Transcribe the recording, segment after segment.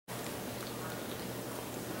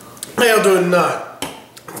How y'all doing tonight?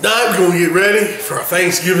 Tonight we're going to get ready for our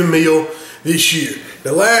Thanksgiving meal this year.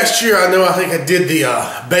 Now last year I think I did the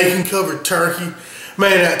bacon covered turkey.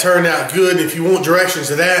 Man, that turned out good. If you want directions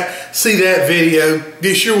to that, see that video.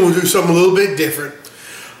 This year we'll do something a little bit different.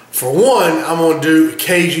 For one, I'm going to do a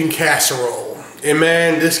Cajun casserole. And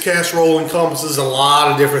man, this casserole encompasses a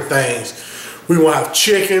lot of different things. We're going to have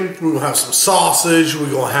chicken, we're going to have some sausage, we're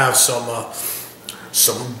going to have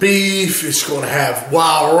some beef, it's going to have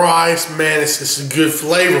wild rice. Man, it's a good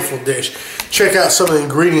flavorful dish. Check out some of the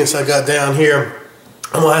ingredients I got down here.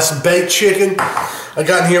 I'm going to have some baked chicken. I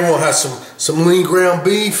got in here, I'm going to have some lean ground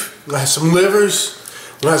beef. I'm going to have some livers.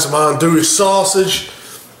 I'm going to have some andouille sausage.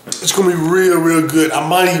 It's going to be real good. I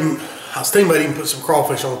was thinking about even put some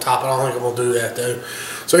crawfish on top. I don't think I'm going to do that though.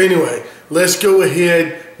 So anyway, let's go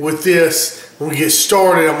ahead with this. When we get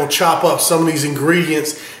started, I'm going to chop up some of these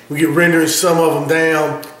ingredients. We get rendering some of them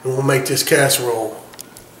down, and we'll make this casserole.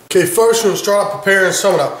 Okay, first we're going to start out preparing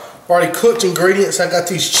some of the already cooked ingredients. I got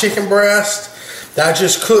these chicken breasts that I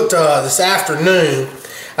just cooked this afternoon.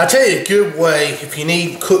 I'll tell you a good way if you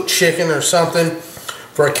need cooked chicken or something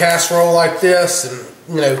for a casserole like this, and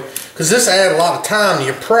you know, because this adds a lot of time to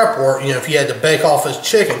your prep work. You know, if you had to bake off this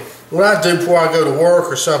chicken, what I do before I go to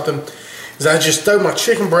work or something is I just throw my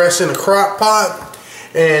chicken breasts in a crock pot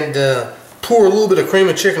and pour a little bit of cream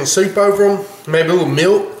of chicken soup over them, maybe a little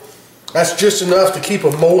milk. That's just enough to keep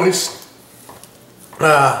them moist.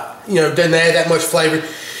 You know, doesn't add that much flavor.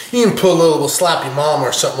 You can put a little slappy mama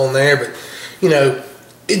or something on there, but you know,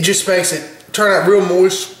 it just makes it turn out real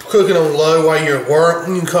moist, cooking on low while you're at work.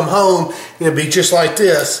 And you can come home and it'll be just like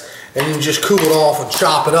this, and you can just cool it off and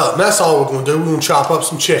chop it up. And that's all we're going to do. We're going to chop up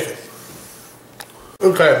some chicken.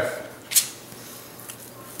 Okay.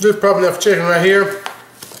 There's probably enough chicken right here.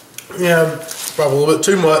 Yeah, probably a little bit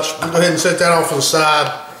too much. We'll go ahead and set that off on the side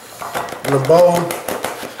in a bowl.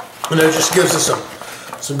 And that just gives us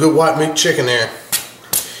some good white meat chicken there.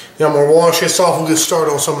 Now I'm going to wash this off and get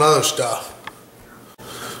started on some of the other stuff.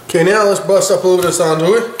 Okay, now let's bust up a little bit of this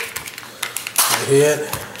andouille. Go ahead.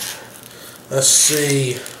 Let's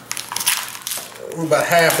see. About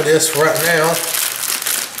half of this right now.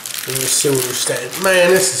 Let's see where we're standing. Man,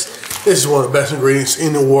 this is one of the best ingredients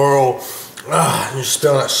in the world. You're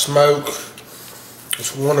smelling that smoke.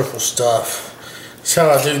 It's wonderful stuff. That's how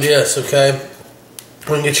I do this, okay?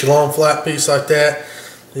 When you get your long flat piece like that,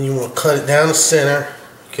 then you want to cut it down the center,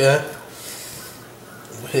 okay?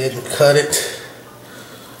 Go ahead and cut it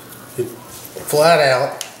flat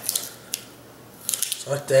out, just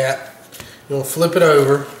like that. You want to flip it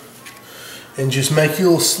over and just make your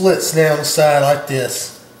little slits down the side like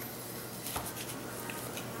this.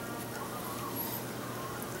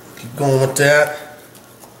 Keep going with that.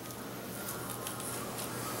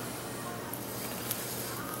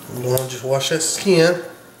 You want to just wash that skin,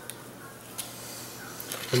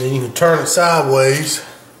 and then you can turn it sideways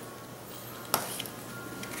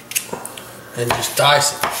and just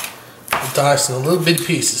dice it. Dice in little bitty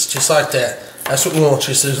pieces, just like that. That's what we want.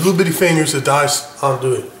 Just those little bitty fingers to dice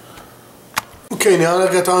andouille. Okay, now that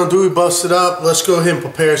I got the andouille busted up, let's go ahead and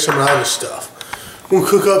prepare some of the other stuff. We'll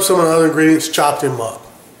cook up some of the other ingredients, chop them up.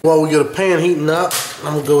 While we get a pan heating up,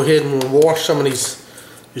 I'm gonna go ahead and wash some of these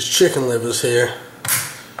chicken livers here.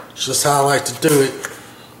 It's just how I like to do it.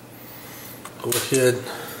 Go ahead,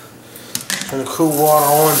 turn the cool water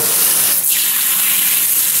on.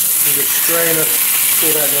 Get strainer, pour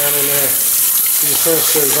that down in there. You can rinse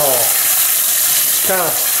those off. It's kind of,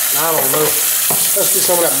 I don't know. Let's get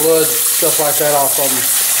some of that blood, stuff like that off of them.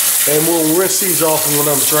 And we'll rinse these off and we'll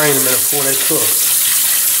let them drain a minute before they cook.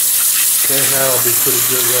 Okay, that'll be pretty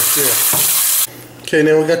good right there. Okay,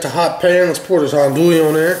 now we got the hot pan. Let's pour this andouille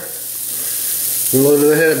on there. And let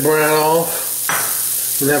it brown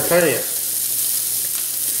off in that pan.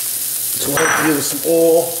 So we'll have to give it some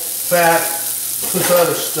oil, fat, this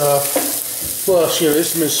other stuff. Plus, you know,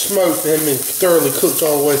 this has been smoked and been thoroughly cooked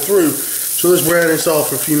all the way through. So let's brown this off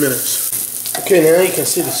for a few minutes. Okay, now you can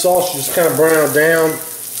see the sausage is kind of browned down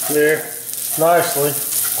there nicely.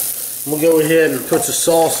 I'm going to go ahead and put the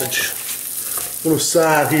sausage on the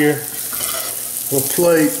side here on a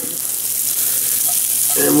plate.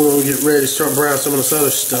 And we're going to get ready to start browning some of this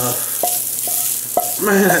other stuff.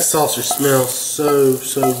 Man, that sausage smells so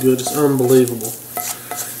good. It's unbelievable.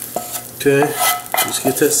 Okay, just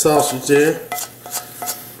get that sausage there.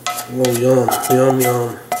 Oh, yum.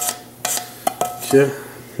 Okay,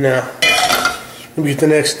 now, let me get the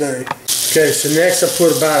next thing. Okay, so next I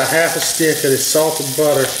put about a half a stick of this salted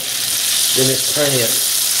butter in this pan.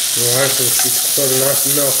 Alright, so it's sort of nice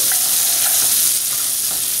and melted.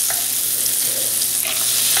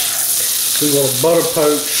 We want to butter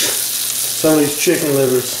poach some of these chicken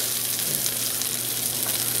livers.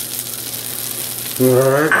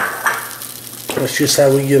 Alright. That's just how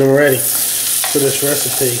we get them ready for this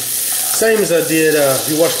recipe. Same as I did, if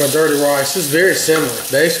you watch my dirty rice, it's very similar.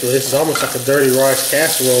 Basically, this is almost like a dirty rice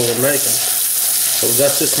casserole we're making. So we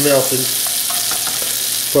got this melted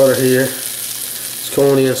butter here. It's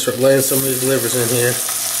going in, start laying some of these livers in here.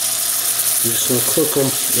 I'm just going to cook them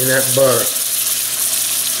in that butter.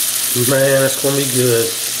 Man, that's going to be good.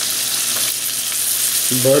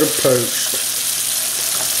 Butter poached.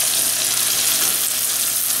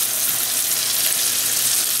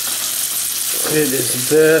 It is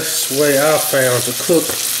the best way I've found to cook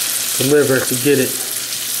the liver to get it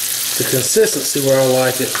the consistency where I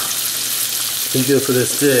like it and good for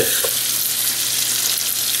this dish.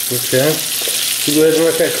 Okay, so go ahead and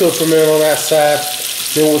let that cook for a minute on that side,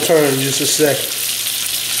 then we'll turn it in just a second.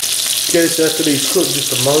 Okay, so after these cook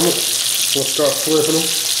just a moment, we'll start flipping them.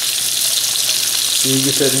 So you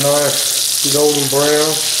get that nice golden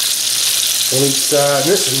brown on each side.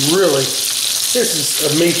 And this is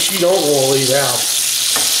a meat you don't want to leave out.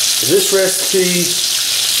 This recipe,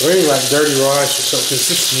 or any like dirty rice or something, because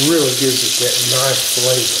this really gives it that nice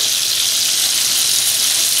flavor.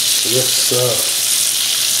 Let's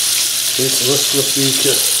flip these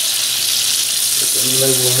up.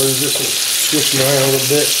 Maybe we'll move this and switch them around a little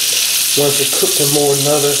bit. Once they're cooked in more than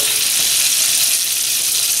others.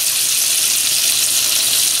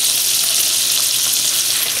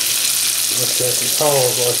 Let's add some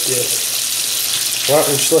tongs like this. Right,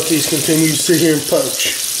 and just let these continue to sit here and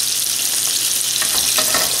poach.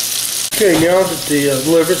 Okay, now that the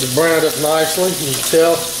livers are browned up nicely, you can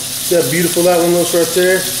tell, see how beautiful that one looks right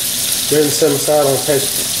there? Go ahead and set them aside on a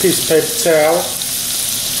piece of paper towel.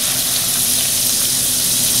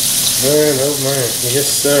 Man, oh man, yes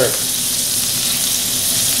sir.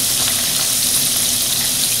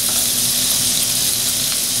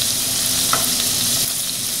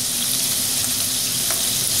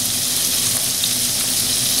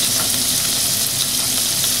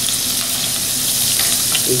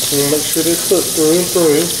 Just want to make sure they're cooked through and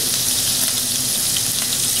through.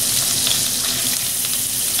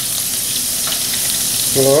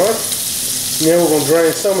 Alright. Now we're going to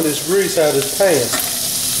drain some of this grease out of this pan.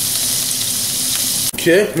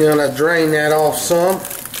 Okay, now that I drain that off some,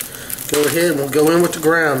 go ahead and we'll go in with the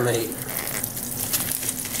ground meat.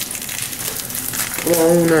 Come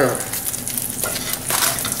on now.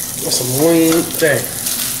 That's some lean thing.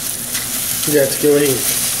 You got to go in.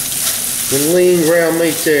 The lean ground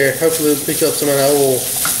meat there, hopefully it'll pick up some of that oil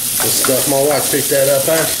and stuff. My wife picked that up.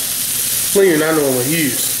 Leaner than I normally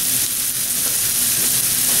use.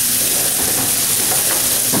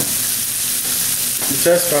 But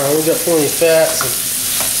that's fine. We've got plenty of fats and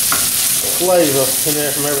flavor in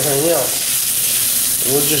there from everything else.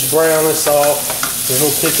 And we'll just brown this off and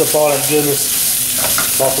it'll pick up all that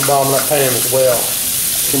goodness off the bottom of that pan as well.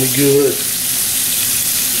 It's going to be good.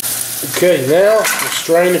 Okay, now we'll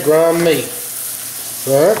strain the ground meat.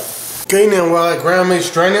 Alright. Okay, now while that ground meat's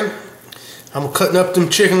draining, I'm cutting up them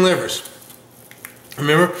chicken livers.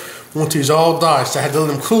 Remember, I want these all diced. I had to let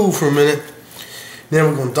them cool for a minute. Then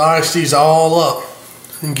we're going to dice these all up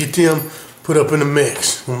and get them put up in the mix.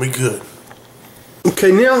 It's going to be good.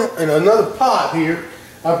 Okay, now in another pot here,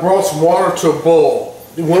 I brought some water to a boil.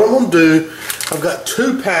 And what I'm going to do, I've got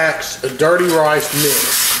 2 packs of dirty rice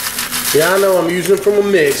mix. Yeah, I know I'm using it from a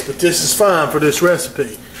mix, but this is fine for this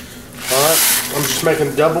recipe. Alright, I'm just making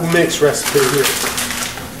a double mix recipe here.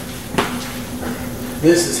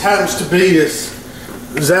 This happens to be this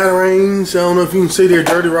Zatarain's, I don't know if you can see their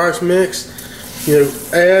dirty rice mix. You know,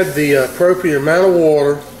 add the appropriate amount of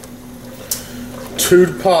water to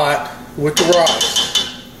the pot with the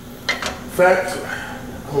rice. In fact,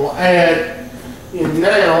 I'm going to add in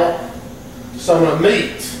now some of the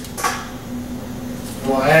meat.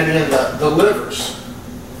 We'll add in the livers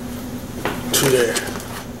to there.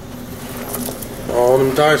 All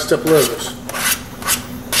them diced up livers.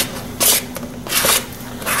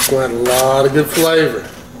 We'll add a lot of good flavor.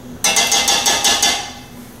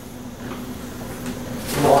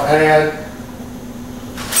 We'll add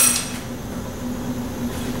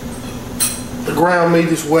the ground meat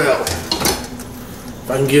as well. If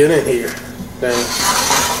I can get in here. Dang.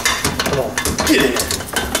 Come on, get in there.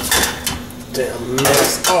 Damn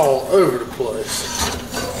mess all over the place.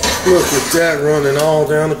 Look at that running all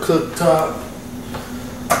down the cooktop.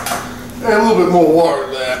 Add a little bit more water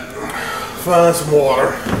to that. Find some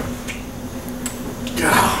water.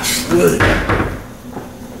 Gosh, look.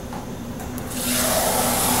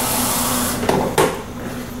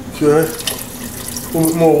 Okay. A little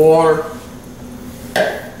bit more water.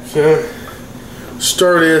 Okay.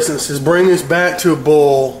 Stir this and it says bring this back to a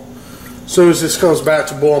boil. As soon as this comes back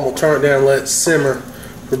to boil, I'm going to turn it down and let it simmer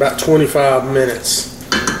for about 25 minutes.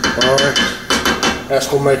 Alright, that's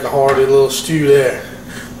going to make a hearty little stew there.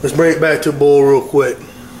 Let's bring it back to a boil real quick.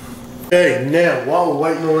 Okay, now while we're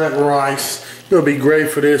waiting on that rice, it's going to be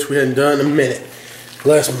great for this. We hadn't done it in a minute.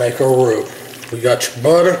 Let's make our roux. We got your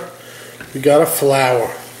butter. We got a flour.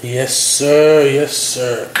 Yes sir, yes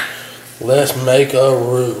sir. Let's make a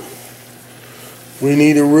roux. We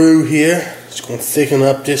need a roux here. It's going to thicken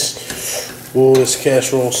up this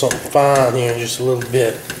casserole something fine here in just a little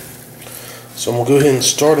bit. So I'm going to go ahead and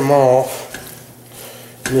start them off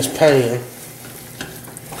in this pan.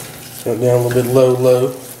 Turn it down a little bit low.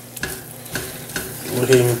 Go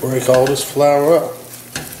ahead and break all this flour up.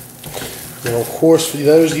 Now of course, for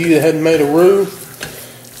those of you that hadn't made a roux,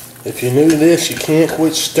 if you're new to this, you can't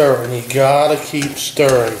quit stirring. You gotta keep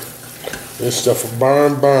stirring. This stuff will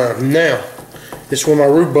burn. Now, this is where my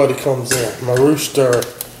roux buddy comes in. My roux stirrer.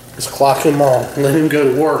 Let's clock him on. Let him go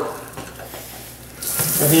to work.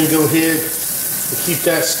 Let him go ahead and keep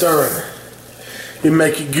that stirring. You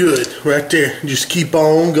make it good right there. Just keep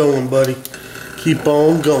on going, buddy. Keep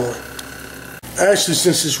on going. Actually,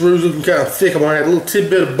 since this roux is looking kind of thick, I'm gonna add a little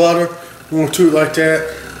tidbit of butter. We're gonna do it like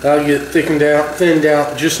that. That'll get thinned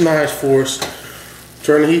out, just nice for us.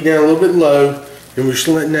 Turn the heat down a little bit low, and we're just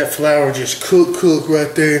letting that flour just cook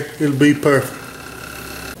right there. It'll be perfect.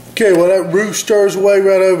 Okay, well that roux stirs away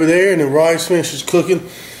right over there, and the rice finishes cooking.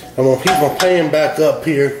 I'm gonna heat my pan back up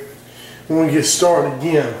here. We're gonna get started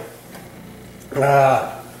again.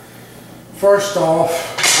 First off,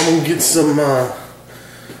 I'm gonna get some. I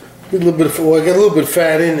got a little bit of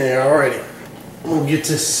fat in there already. I'm gonna get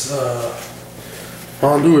this.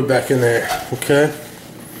 I'll do it back in there, okay?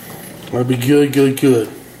 That'll be good.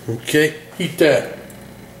 Okay, heat that.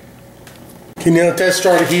 Okay, now that that's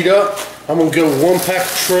started to heat up, I'm gonna go with 1 pack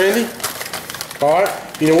of Trinity. Alright,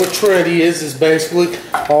 you know what Trinity is basically,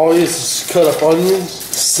 all it is cut up onions,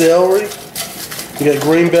 celery, you got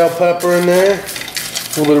green bell pepper in there,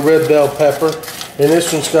 a little bit of red bell pepper, and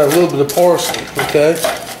this one's got a little bit of parsley, okay?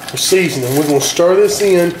 For seasoning. We're gonna stir this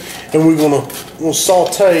in, and we'll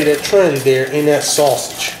saute that Trinity there in that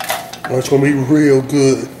sausage. Well, it's going to be real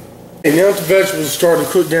good. And now that the vegetables starting to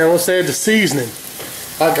cook down, let's add the seasoning.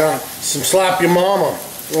 I got some Slap Your Mama.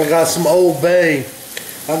 I got some Old Bay.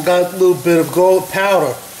 I got a little bit of garlic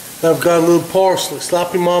powder. I've got a little parsley.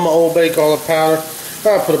 Slap Your Mama, Old Bay garlic powder.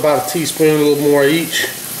 I'll put about a teaspoon, a little more each.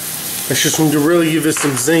 That's just going to really give it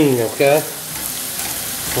some zing, okay?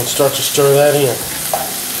 We'll start to stir that in.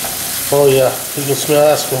 Oh yeah, you can smell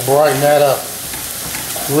that's going to brighten that up.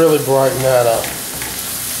 Really brighten that up.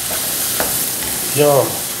 Yum.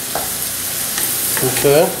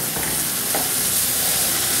 Okay.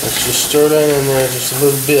 Let's just stir that in there just a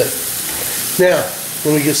little bit. Now,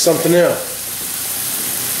 let me get something else.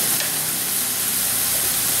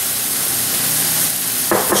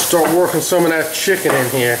 Start working some of that chicken in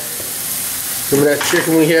here. Remember that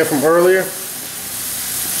chicken we had from earlier?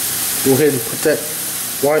 Go ahead and put that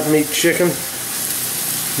white meat chicken.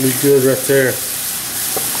 Be good right there.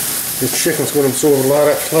 The chicken's going to absorb a lot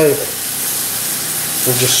of that flavor.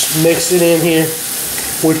 And just mix it in here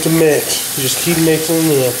with the mix. Just keep mixing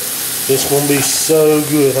it in. It's going to be so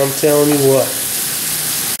good, I'm telling you what.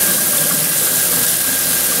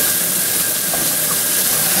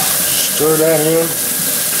 Stir that in.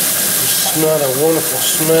 Just smell that wonderful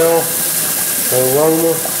smell, the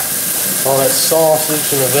aroma, all that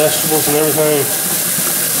sausage and the vegetables and everything.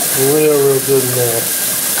 Real good in there.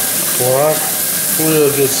 Alright?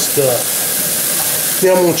 Real good stuff.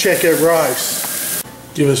 Now I'm going to check that rice.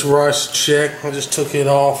 Give this rice a check. I just took it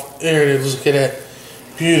off. There it is. Look at that.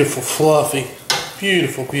 Beautiful, fluffy.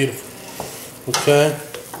 Beautiful. Okay?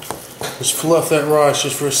 Just fluff that rice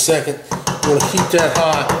just for a second. I'm going to keep that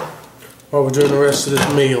hot while we're doing the rest of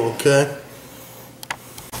this meal, okay?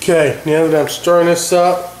 Okay, now that I'm stirring this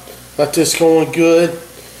up, got this going good, I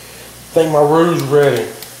think my roux's ready.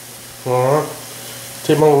 Alright,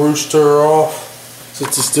 take my roux stirrer off. Set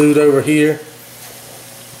this dude over here.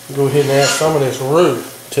 Go ahead and add some of this roux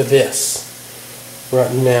to this.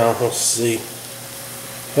 Right now, let's see.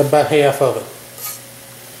 About half of it.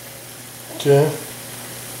 Okay.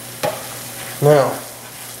 Now,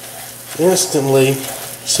 instantly,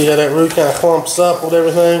 see how that roux kind of clumps up with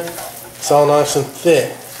everything? It's all nice and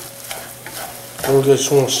thick. And we just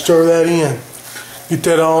want to stir that in. Get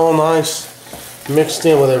that all nice mixed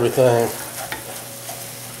in with everything.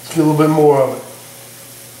 Get a little bit more of it.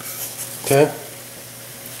 Okay?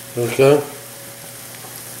 There we go.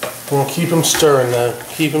 I'm going to keep them stirring though.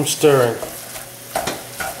 Keep them stirring.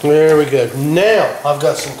 There we go. Now, I've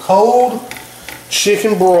got some cold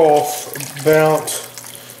chicken broth, about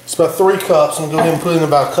It's about 3 cups. I'm gonna go ahead and put in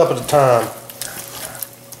about a cup at a time.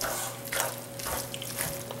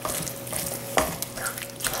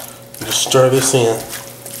 Just stir this in.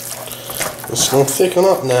 It's gonna thicken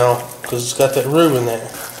up now because it's got that roux in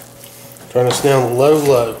there. Turn this down to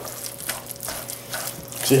low.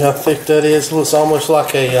 See how thick that is? It looks almost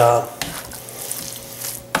like a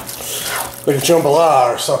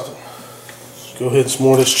jambalaya or something. Go ahead and some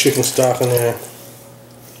more of this chicken stock in there.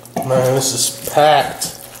 Man, this is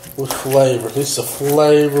packed with flavor. This is a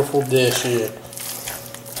flavorful dish here.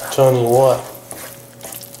 I'm telling you what.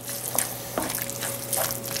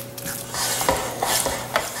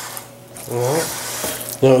 Alright.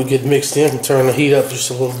 Now we get mixed in and turn the heat up just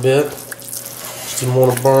a little bit. Just didn't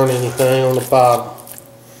want to burn anything on the bottom.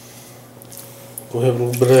 We'll have a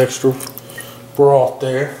little bit of extra broth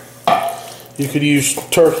there. You could use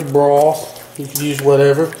turkey broth. You could use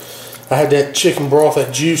whatever. I had that chicken broth,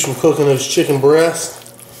 that juice from cooking those chicken breasts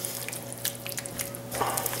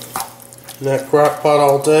in that crock pot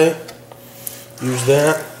all day. Use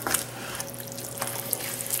that.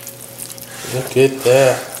 Look at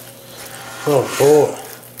that. Oh boy.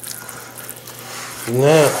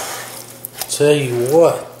 Now, tell you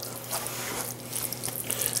what.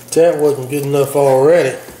 That wasn't good enough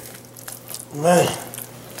already. Man.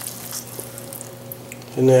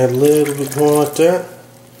 And add a little bit more like that.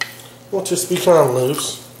 Want this to be kind of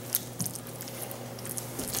loose.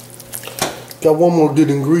 Got one more good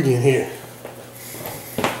ingredient here.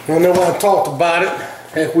 I know I talked about it.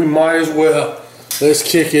 Heck, we might as well. Let's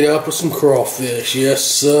kick it up with some crawfish. Yes,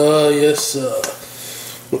 sir. Yes, sir.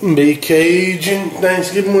 Wouldn't be Cajun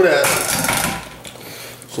Thanksgiving without it.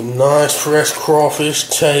 Some nice fresh crawfish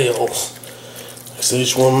tails. So you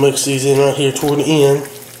just want to mix these in right here toward the end.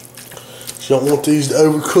 You don't want these to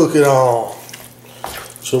overcook at all.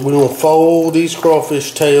 So we're going to fold these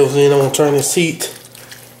crawfish tails in. I'm going to turn this heat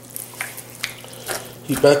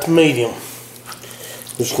back to medium.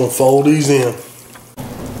 Just going to fold these in.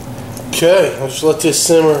 Okay, I'll just let this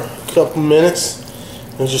simmer a couple minutes.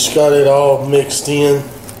 I just got it all mixed in.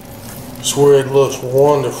 It's where it looks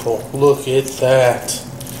wonderful. Look at that.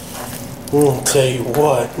 I'm going to tell you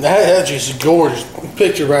what. That's just a gorgeous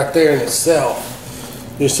picture right there in itself.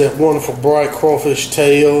 Just that wonderful bright crawfish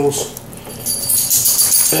tails.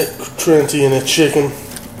 That Trinity and the chicken.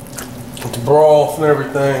 With the broth and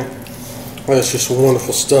everything. That's just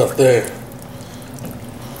wonderful stuff there.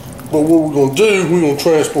 But what we're going to do, we're going to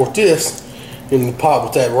transport this in the pot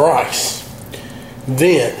with that rice.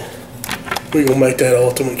 Then, we're going to make that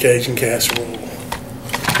ultimate Cajun casserole.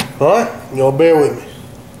 Alright? Y'all bear with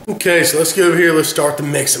me. Okay, so let's get over here. Let's start the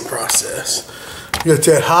mixing process. You got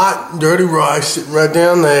that hot, dirty rice sitting right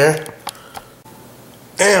down there.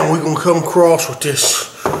 And we're going to come across with this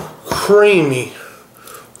creamy,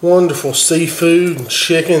 wonderful seafood and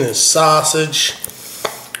chicken and sausage.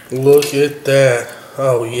 Look at that.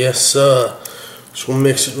 Oh, yes, sir. Just going to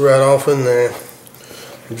mix it right off in there.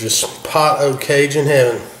 Just pot of Cajun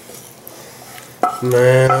heaven.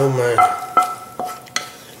 Man, oh man.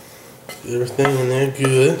 Everything in there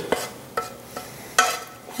good.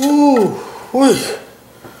 Woo!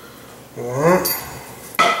 Alright.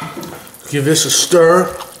 Give this a stir,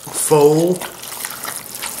 fold.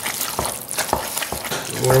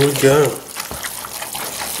 There we go.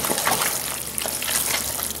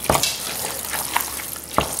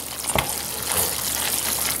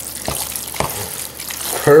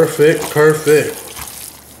 Perfect, perfect.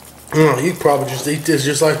 You could probably just eat this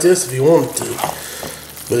just like this if you wanted to.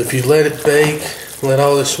 But if you let it bake, let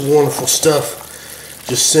all this wonderful stuff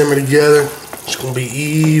just simmer together, it's going to be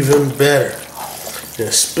even better. And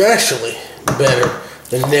especially better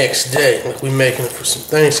the next day, like we're making it for some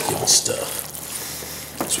Thanksgiving stuff.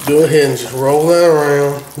 So go ahead and just roll that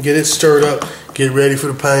around, get it stirred up, get ready for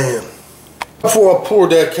the pan. Before I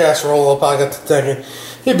poured that casserole up, I got to thinking,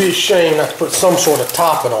 it'd be a shame not to put some sort of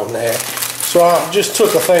topping on there. So I just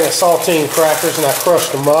took a thing of saltine crackers and I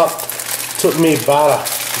crushed them up. Took me about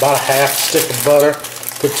a half stick of butter,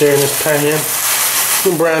 put there in this pan. You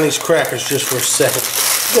can brown these crackers just for a second.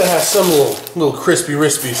 You gotta have some little crispy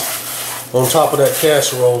rispies on top of that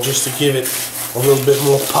casserole just to give it a little bit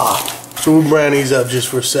more pop. So we'll brown these up just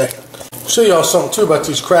for a second. I'll show y'all something too about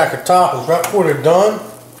these cracker toppings. Right before they're done,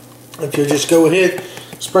 if you just go ahead,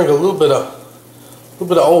 sprinkle a little bit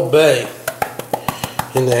of Old Bay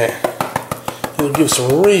in there. It'll give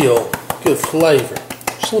some real good flavor.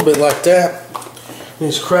 Just a little bit like that.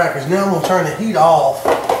 These crackers. Now I'm gonna turn the heat off,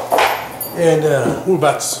 and we're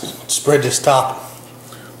about to spread this topping.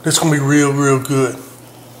 It's gonna be real good.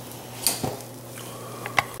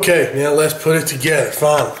 Okay, now let's put it together.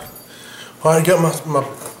 Finally. Alright, got my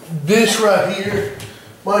dish right here.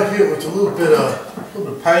 Might hit with a little bit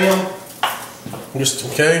of Pam, just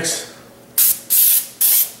in case.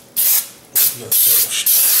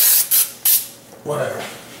 Whatever.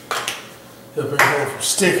 Help everything from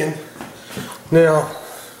sticking. Now,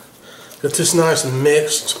 got this nice and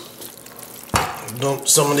mixed. Dump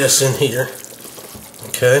some of this in here.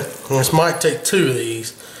 Okay. And this might take 2 of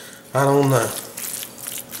these. I don't know.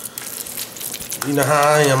 You know how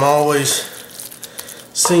I am. I always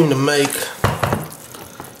seem to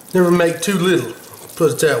never make too little.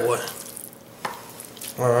 Put it that way.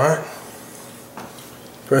 Alright.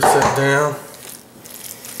 Press that down.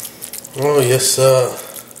 Oh yes sir.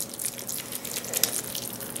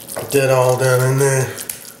 Put that all down in there.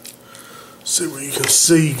 See where you can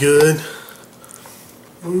see good.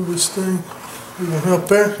 Move this thing. You gonna help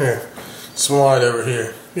there? Here. Some light over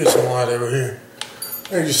here. Get some light over here.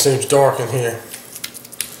 It just seems dark in here.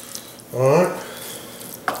 Alright.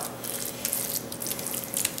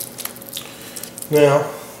 Now,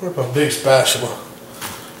 where's my big spatula?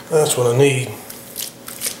 That's what I need.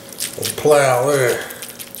 A plow there.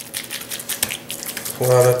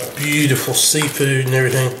 Plow that beautiful seafood and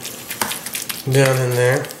everything down in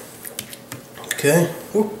there. Okay.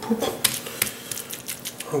 Whoop, whoop.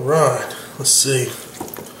 Alright, let's see.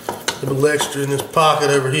 A little extra in this pocket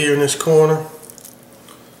over here in this corner.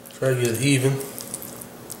 Try to get it even.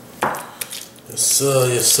 Yes sir,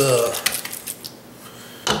 yes sir.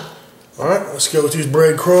 Alright, let's go with these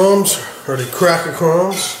breadcrumbs, or the cracker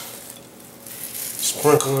crumbs.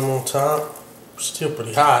 Sprinkle them on top. Still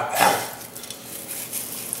pretty hot.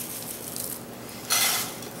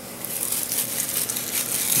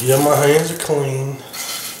 Yeah, my hands are clean.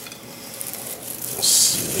 Let's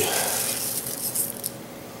see.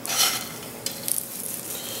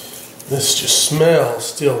 This just smells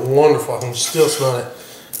still wonderful. I can still smell it.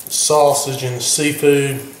 The sausage and the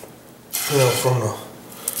seafood, you know, from the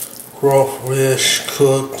crawfish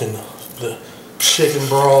cooked and the chicken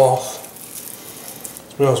broth.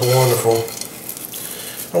 Smells wonderful.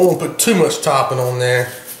 I won't put too much topping on there.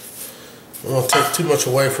 I don't want to take too much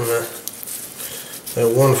away from that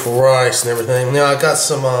wonderful rice and everything. Now I got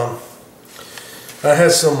some, I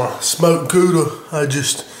had some smoked Gouda I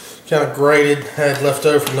just kind of grated, had left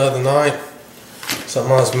over from the other night.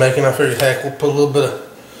 Something I was making. I figured, heck, we'll put a little bit of,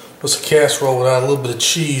 what's a casserole without a little bit of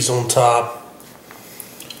cheese on top.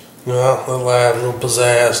 You know, that'll add a little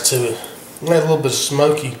pizzazz to it. Add a little bit of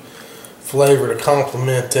smoky flavor to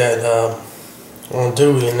complement that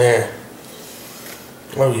andouille in there.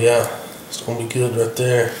 Oh yeah, it's gonna be good right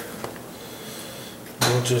there.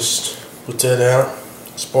 We'll just put that out,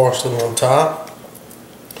 sparsely on top.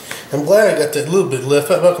 I'm glad I got that little bit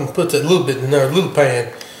left. I can put that little bit in there, a little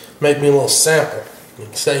pan, make me a little sample.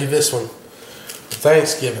 And save this one for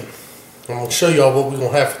Thanksgiving. I'm gonna show y'all what we're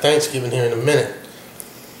gonna have for Thanksgiving here in a minute.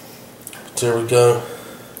 There we go.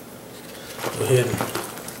 Go ahead and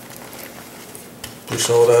push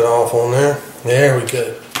all that off on there. There we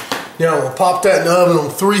go. Now I'm going to pop that in the oven on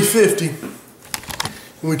 350. And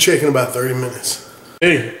we'll check in about 30 minutes.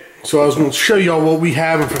 Hey, so I was going to show y'all what we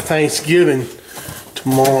having for Thanksgiving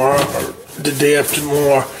tomorrow, or the day after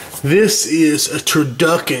tomorrow. This is a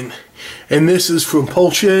turducken. And this is from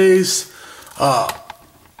Poultry's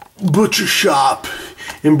butcher shop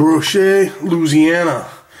in Brochet, Louisiana.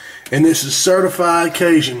 And this is certified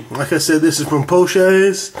Cajun. Like I said, this is from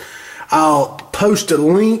Poch's. I'll post a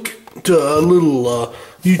link to a little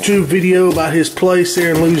YouTube video about his place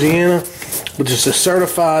there in Louisiana. But it's a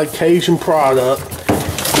certified Cajun product.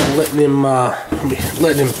 I'm letting him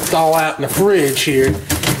thaw out in the fridge here.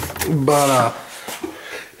 But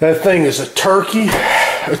that thing is a turkey,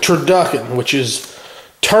 a turducken, which is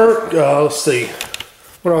let's see,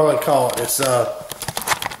 what do I call it? It's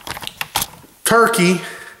turkey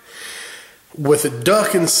with a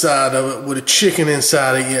duck inside of it, with a chicken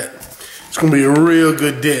inside of it. It's going to be a real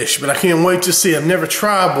good dish, but I can't wait to see. I've never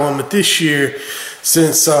tried one, but this year,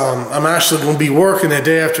 since I'm actually going to be working the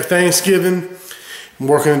day after Thanksgiving, I'm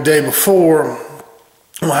working the day before,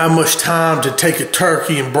 I don't have much time to take a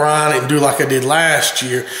turkey and brine it and do like I did last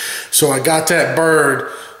year. So I got that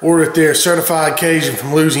bird, ordered there, certified Cajun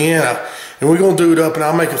from Louisiana. And we're going to do it up, and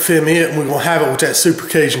I'll make a film it, and we're going to have it with that super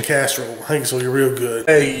Cajun casserole. I think it's going to be real good.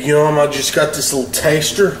 Hey, yum, I just got this little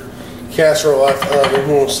taster casserole. We're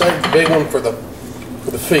going to save the big one for the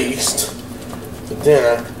feast, for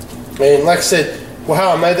dinner. And like I said, well, how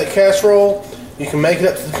I made that casserole, you can make it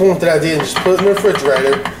up to the point that I did and just put it in the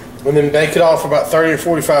refrigerator, and then bake it off for about 30 or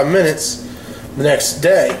 45 minutes the next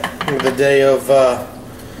day, the day of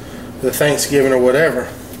the Thanksgiving or whatever.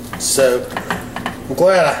 So I'm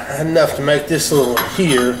glad I had enough to make this little one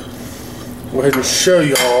here. Go ahead and show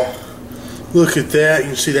y'all Look at that. You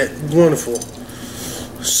can see that wonderful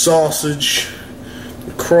sausage,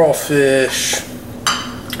 the crawfish.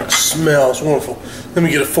 It smells wonderful. Let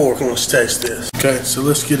me get a fork and let's taste this. Okay, so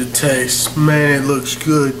let's get a taste. Man, it looks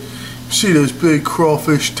good. You see those big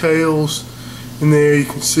crawfish tails in there. You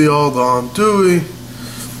can see all the andouille,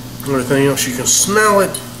 everything else. You can smell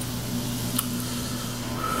it.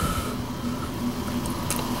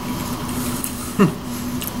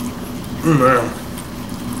 Man.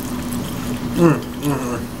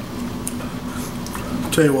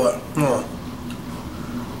 Tell you what,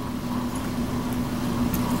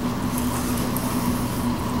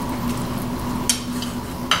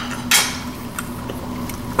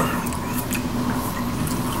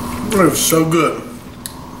 it was so good.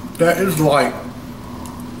 That is like,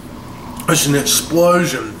 it's an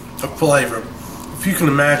explosion of flavor. If you can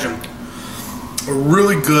imagine a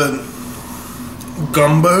really good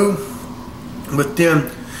gumbo, but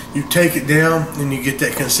then you take it down and you get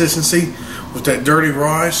that consistency with that dirty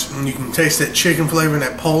rice, and you can taste that chicken flavor and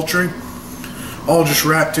that poultry all just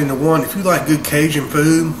wrapped into one. If you like good Cajun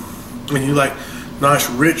food and you like nice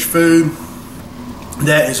rich food,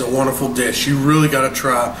 that is a wonderful dish. You really got to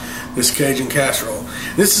try this Cajun casserole.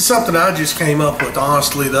 This is something I just came up with,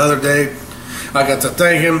 honestly, the other day. I got to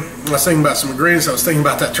thinking, I was thinking about some ingredients, I was thinking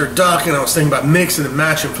about that turducken, I was thinking about mixing and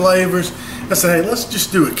matching flavors. I said, hey, let's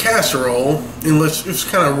just do a casserole and let's just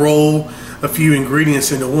kind of roll a few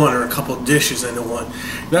ingredients into one, or a couple of dishes into one.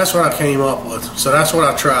 And that's what I came up with. So that's what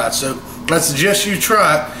I tried. So I suggest you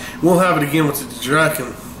try it. We'll have it again with the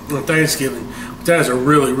turducken on Thanksgiving. But that is a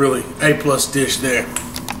really, really A+ dish there.